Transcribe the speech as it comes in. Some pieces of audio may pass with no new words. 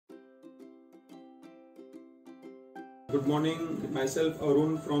Good morning, myself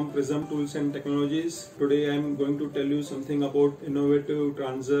Arun from Prism Tools and Technologies. Today I am going to tell you something about innovative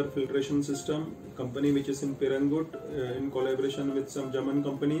Transor filtration system, company which is in Pirangut in collaboration with some German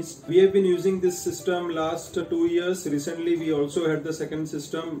companies. We have been using this system last 2 years. Recently we also had the second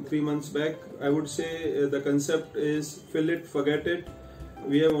system 3 months back. I would say the concept is fill it, forget it.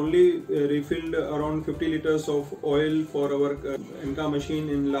 We have only refilled around 50 liters of oil for our Enca machine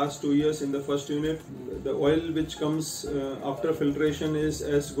in last 2 years in the first unit. The oil which comes after filtration is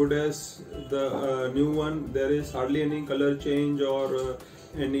as good as the new one. There is hardly any color change or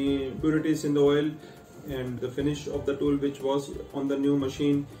any impurities in the oil, and the finish of the tool which was on the new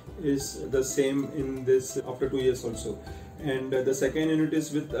machine is the same in this after 2 years also. And the second unit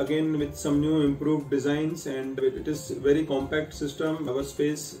is with some new improved designs, and it is very compact system. Our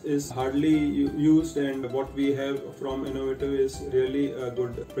space is hardly used, and what we have from Innovative is really a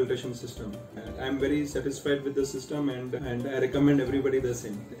good filtration system. I am very satisfied with the system, and I recommend everybody the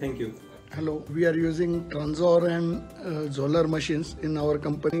same. Thank you. Hello, we are using Transor and Zoller machines in our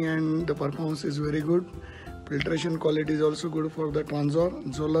company, and the performance is very good. Filtration quality is also good for the Transor.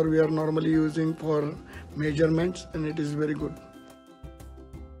 Zoller we are normally using for measurements, and it is very good.